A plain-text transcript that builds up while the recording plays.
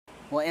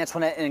Well,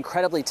 Antoinette, an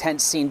incredibly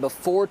tense scene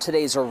before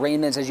today's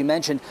arraignments. As you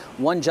mentioned,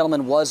 one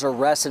gentleman was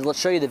arrested. Let's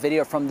show you the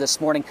video from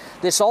this morning.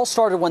 This all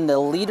started when the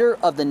leader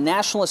of the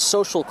Nationalist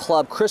Social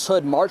Club, Chris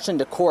Hood, marched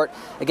into court.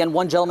 Again,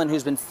 one gentleman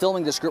who's been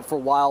filming this group for a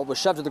while was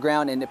shoved to the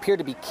ground and appeared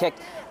to be kicked.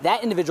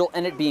 That individual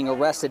ended up being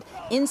arrested.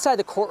 Inside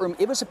the courtroom,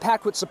 it was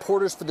packed with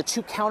supporters for the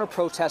two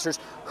counter-protesters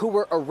who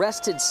were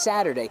arrested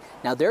Saturday.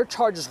 Now, their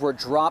charges were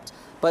dropped,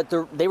 but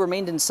they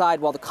remained inside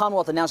while the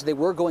Commonwealth announced they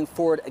were going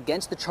forward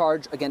against the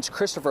charge against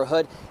Christopher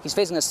Hood. He's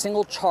facing a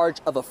single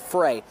charge of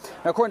affray.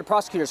 Now, according to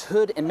prosecutors,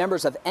 Hood and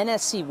members of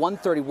NSC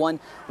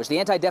 131, which the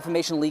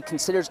Anti-Defamation League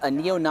considers a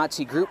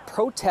neo-Nazi group,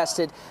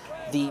 protested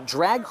the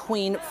drag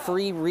queen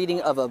free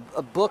reading of a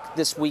book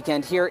this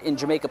weekend here in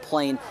Jamaica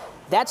Plain.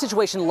 That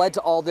situation led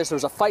to all this. There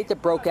was a fight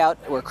that broke out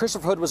where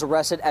Christopher Hood was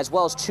arrested, as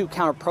well as two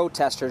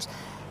counter-protesters.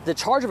 The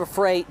charge of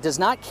affray does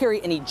not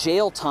carry any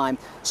jail time,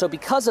 so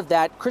because of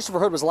that, Christopher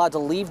Hood was allowed to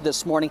leave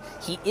this morning.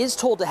 He is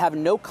told to have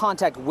no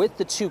contact with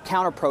the two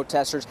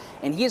counter-protesters,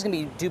 and he is going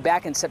to be due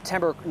back in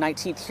September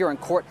 19th here in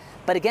court.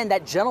 But again,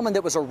 that gentleman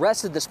that was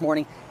arrested this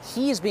morning,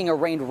 he is being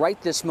arraigned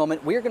right this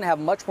moment. We're going to have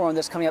much more on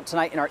this coming up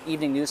tonight in our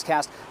evening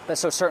newscast, but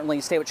so certainly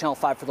stay with Channel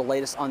 5 for the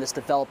latest on this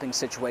developing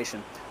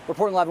situation.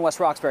 Reporting live in West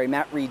Roxbury,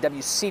 Matt Reed,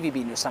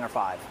 WCVB News Center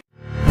 5.